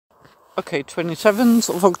Okay, 27th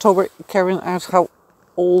of October. Karen asked, how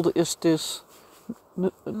old is this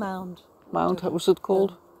Mound. mound? What was it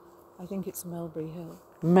called? I think it's Melbury Hill.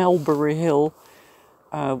 Melbury Hill.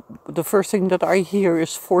 The first thing that I hear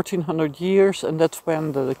is 1400 years, and that's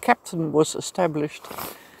when the captain was established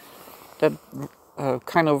that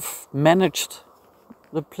kind of managed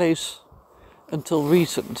the place until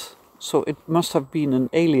recent. So it must have been an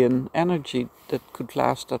alien energy that could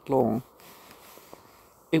last that long.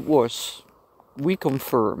 It was. We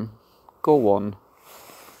confirm. Go on.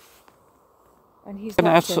 And he's And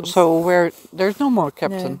not so where there's no more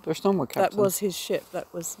captain. No. There's no more captain. That was his ship. That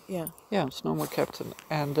was, yeah. Yeah, it's no more captain.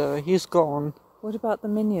 And he's gone. What about the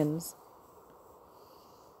minions?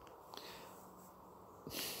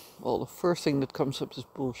 Well, the first thing that comes up is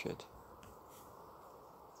bullshit.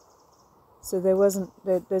 So there's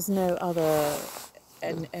no other,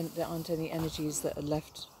 and there aren't any energies that are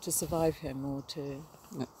left to survive him or to...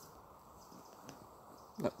 No.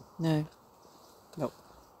 No. No. No.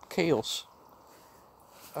 Chaos.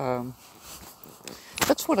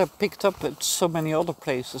 That's what I picked up at so many other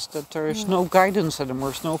places, that there is no guidance anymore,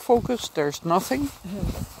 there's no focus, there's nothing.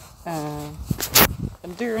 And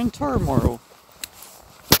they're in turmoil.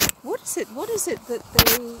 What is it that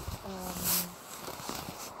they...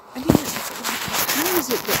 I mean, how is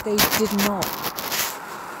it that they did not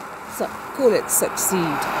call it succeed, you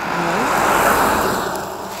know?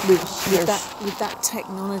 With that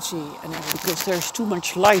technology and everything? Because there's too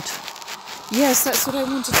much light. Yes, that's what I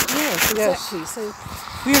wanted to hear. Exactly. Yes. So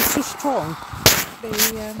we are too strong.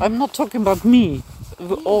 they... I'm not talking about me.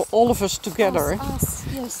 Yes. All of us together. Us,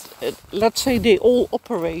 yes. Let's say they all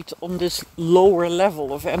operate on this lower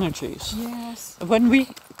level of energies. Yes. When we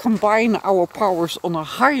combine our powers on a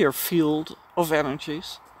higher field of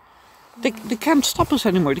energies, they can't stop us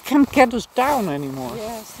anymore. They can't get us down anymore.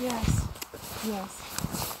 Yes.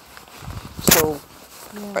 So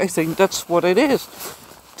I think that's what it is.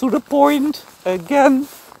 To the point, again.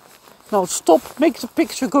 Now stop, make the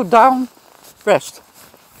picture go down, rest.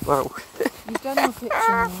 Wow. You've done your picture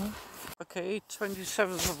now. Okay,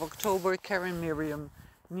 27th of October, Karen Mirjam,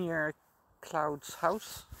 near Cloud's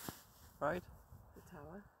house, right?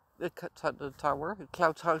 The tower. The tower.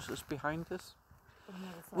 Cloud's house is behind us.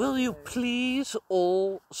 Will you please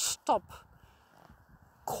all stop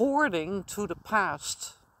courting to the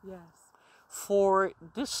past? Yes. For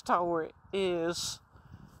this tower is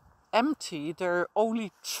empty. There are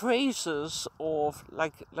only traces of,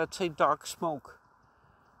 like, let's say, dark smoke.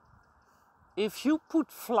 If you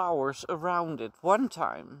put flowers around it one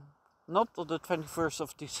time, not on the 21st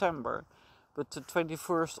of December, but the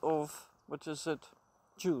 21st of, what is it,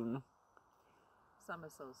 June? Summer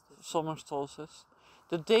solstice. Summer solstice.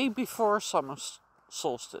 The day before summer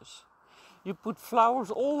solstice. You put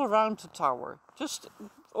flowers all around the tower, just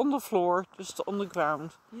on the floor, just on the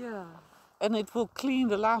ground. Yeah. And it will clean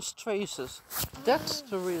the last traces. That's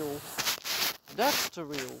the real. That's the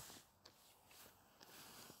real.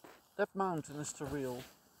 That mountain is the real.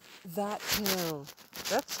 That hill.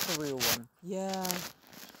 That's the real one. Yeah.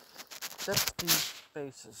 That's the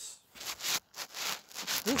basis.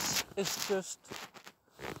 This is just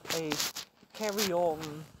a carry on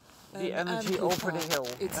the energy over the hill.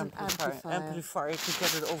 It's an amplifier. Amplifier to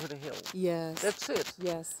get it over the hill. Yes. That's it.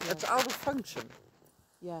 Yes. It's out of function.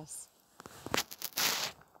 Yes.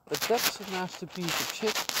 But that's a nasty piece of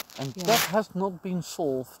shit, and that has not been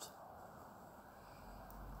solved.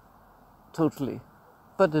 Totally.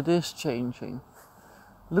 But it is changing.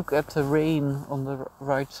 Look at the rain on the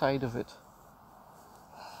right side of it.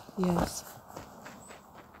 Yes.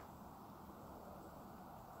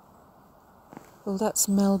 Well, that's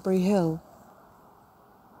Melbury Hill.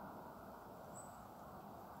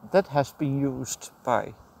 That has been used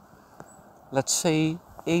by, let's say,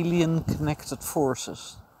 alien connected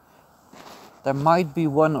forces. There might be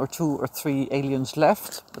 1 or 2 or 3 aliens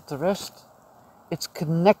left, but the rest, it's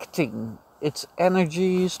connecting its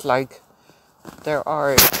energies, like there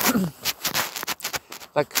are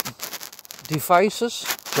like devices,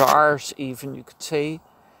 jars even, you could say,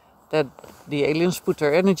 that the aliens put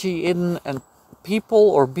their energy in, and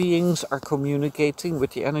people or beings are communicating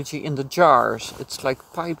with the energy in the jars. It's like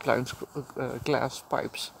pipelines, glass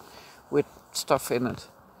pipes with stuff in it,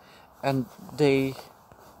 and they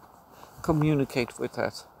communicate with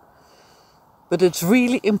that. But it's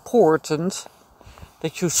really important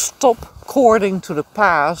that you stop courting to the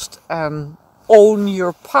past and own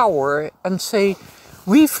your power and say,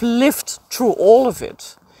 we've lived through all of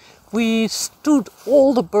it. We stood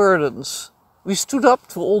all the burdens. We stood up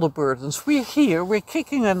to all the burdens. We're here, we're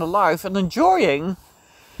kicking and alive and enjoying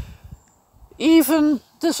even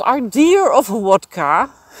this idea of a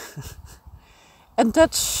vodka And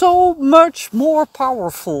that's so much more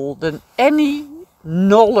powerful than any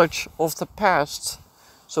knowledge of the past.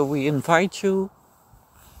 So we invite you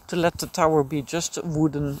to let the tower be just a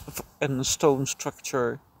wooden and a stone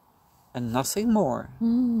structure and nothing more.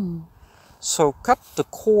 So cut the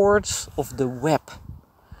cords of the web.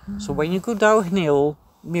 So when you go downhill,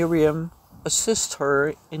 Mirjam, assist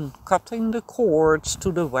her in cutting the cords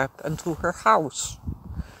to the web and to her house.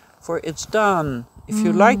 For it's done. If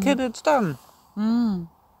you like it, it's done.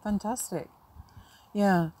 Fantastic.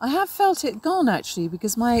 Yeah, I have felt it gone actually,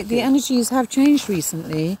 because the energies have changed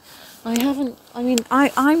recently.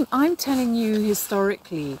 I'm telling you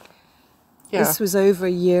historically. Yeah. This was over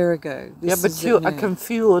a year ago. I can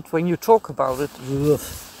feel it when you talk about it.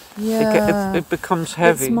 Yeah, it becomes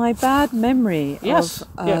heavy. It's my bad memory Yes,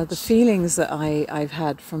 of the feelings that I've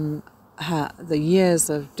had from the years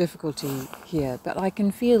of difficulty here. But I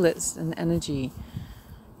can feel it's an energy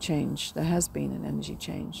change. There has been an energy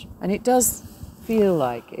change, and it does feel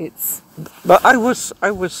like it's. But I was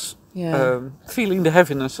feeling the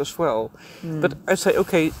heaviness as well. But I say,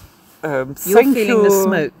 okay, thank you. The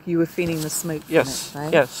smoke. You were feeling the smoke. Yes, from it,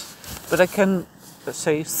 right? yes. But I can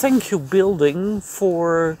say thank you, building,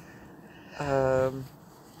 for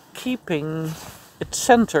keeping it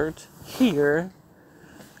centered here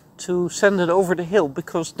to send it over the hill,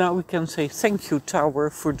 because now we can say thank you, tower,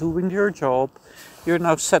 for doing your job. You're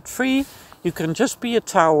now set free. You can just be a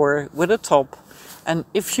tower with a top, and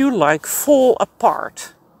if you like, fall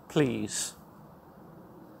apart, please.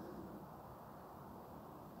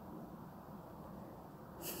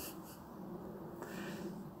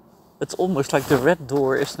 It's almost like the red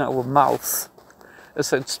door is now a mouth.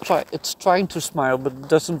 So it's trying to smile, but it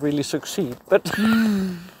doesn't really succeed. But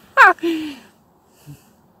I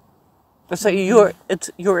say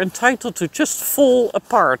you're entitled to just fall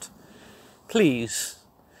apart, please.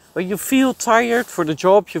 When you feel tired for the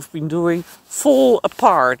job you've been doing, fall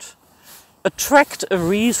apart. Attract a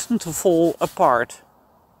reason to fall apart.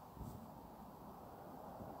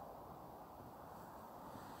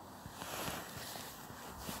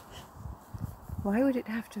 Why would it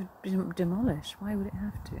have to be demolished? Why would it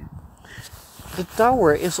have to? The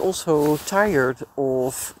tower is also tired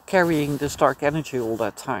of carrying this dark energy all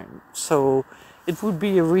that time. So it would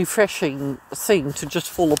be a refreshing thing to just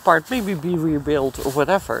fall apart, maybe be rebuilt or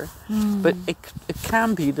whatever. But it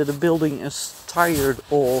can be that a building is tired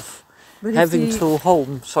of having to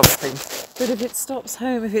home something. But if it stops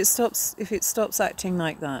home, if it stops acting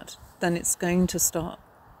like that, then it's going to stop.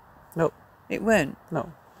 No. It won't.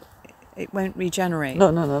 No. It won't regenerate.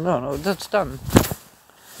 No. That's done.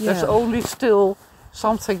 Yeah. There's only still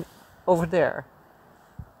something over there.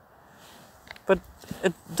 But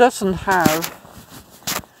it doesn't have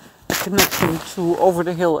a connection to over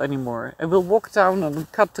the hill anymore. I will walk down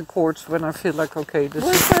and cut the cords when I feel like, okay, this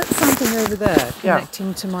was is... that something over there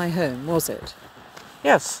connecting to my home, was it?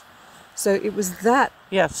 Yes. So it was that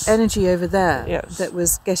energy over there that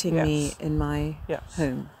was getting me in my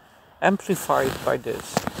home. Amplified by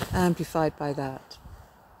this. Amplified by that.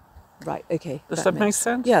 Right, okay. Does that make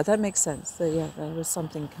sense? Yeah, that makes sense. So, yeah, there was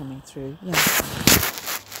something coming through. Yeah.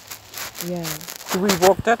 Yeah. Do we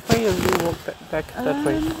walk that way or do we walk back that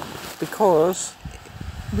way? Because...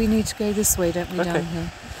 we need to go this way, don't we, down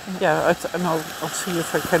here? Yeah, and I'll see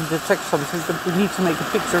if I can detect something, but we need to make a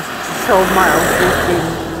picture to show Miles.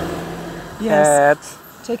 Yes.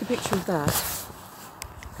 Take a picture of that.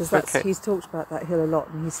 Because he's talked about that hill a lot,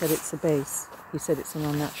 and he said it's a base. He said it's an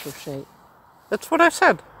unnatural shape. That's what I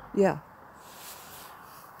said. Yeah.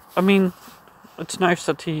 I mean, it's nice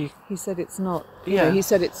that he... He said it's not... Yeah. He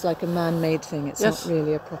said it's like a man-made thing. It's not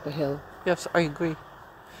really a proper hill. Yes, I agree.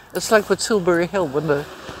 It's like with Melbury Hill, when the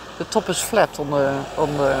top is flat on the...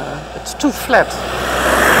 It's too flat.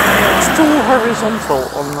 It's too horizontal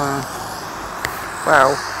on the...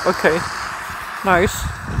 Wow. Okay. Nice.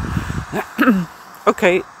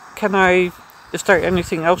 Okay, is there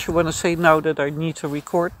anything else you want to say now that I need to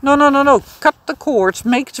record? No. Cut the cords,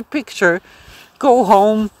 make the picture, go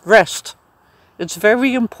home, rest. It's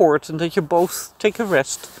very important that you both take a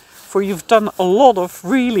rest, for you've done a lot of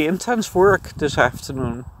really intense work this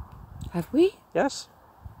afternoon. Have we? Yes.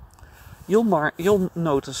 You'll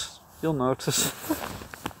notice. You'll notice.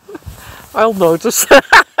 I'll notice.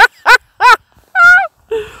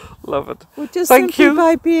 Love it. Well, just Thank simply you.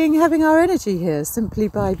 by having our energy here, simply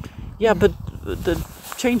by... Yeah, but the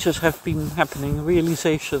changes have been happening,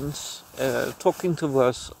 realizations, talking to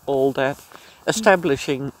us, all that,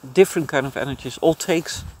 establishing different kind of energies, all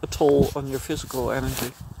takes a toll on your physical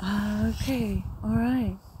energy. Okay, all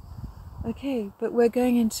right. Okay, but we're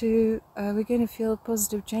going to feel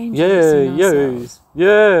positive changes in ourselves.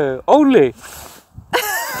 Yeah, only.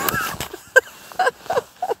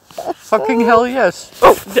 Fucking hell, yes.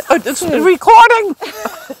 Oh, it's recording!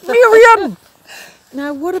 Mirjam!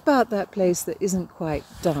 Now, what about that place that isn't quite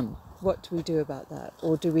done? What do we do about that?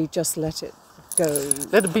 Or do we just let it go?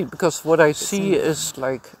 Let it be, because what I see is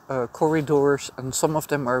like corridors, and some of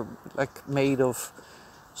them are like made of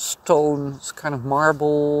stone, it's kind of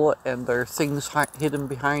marble, and there are things hidden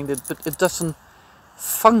behind it, but it doesn't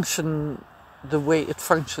function the way it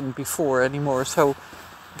functioned before anymore. So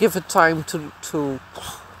give it time to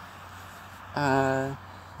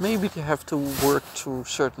maybe they have to work through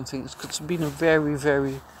certain things. It's been a very,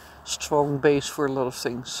 very strong base for a lot of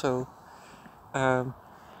things. So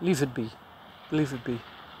leave it be. Leave it be.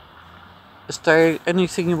 Is there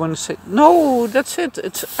anything you want to say? No, that's it.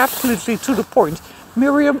 It's absolutely to the point.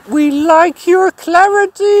 Mirjam, we like your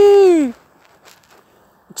clarity.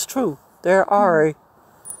 It's true. There are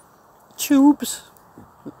tubes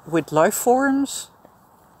with life forms,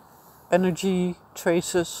 energy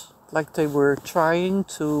traces, like they were trying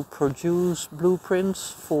to produce blueprints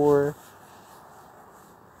for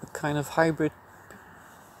a kind of hybrid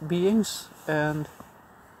beings, and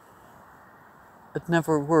it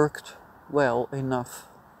never worked well enough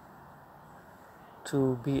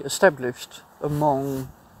to be established among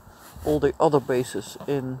all the other bases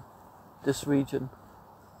in this region.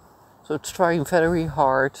 So it's trying very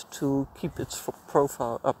hard to keep its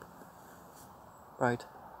profile up. Right.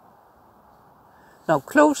 Now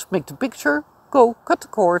close, make the picture, go, cut the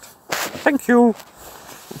cord. Thank you.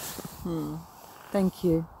 Thank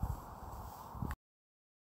you.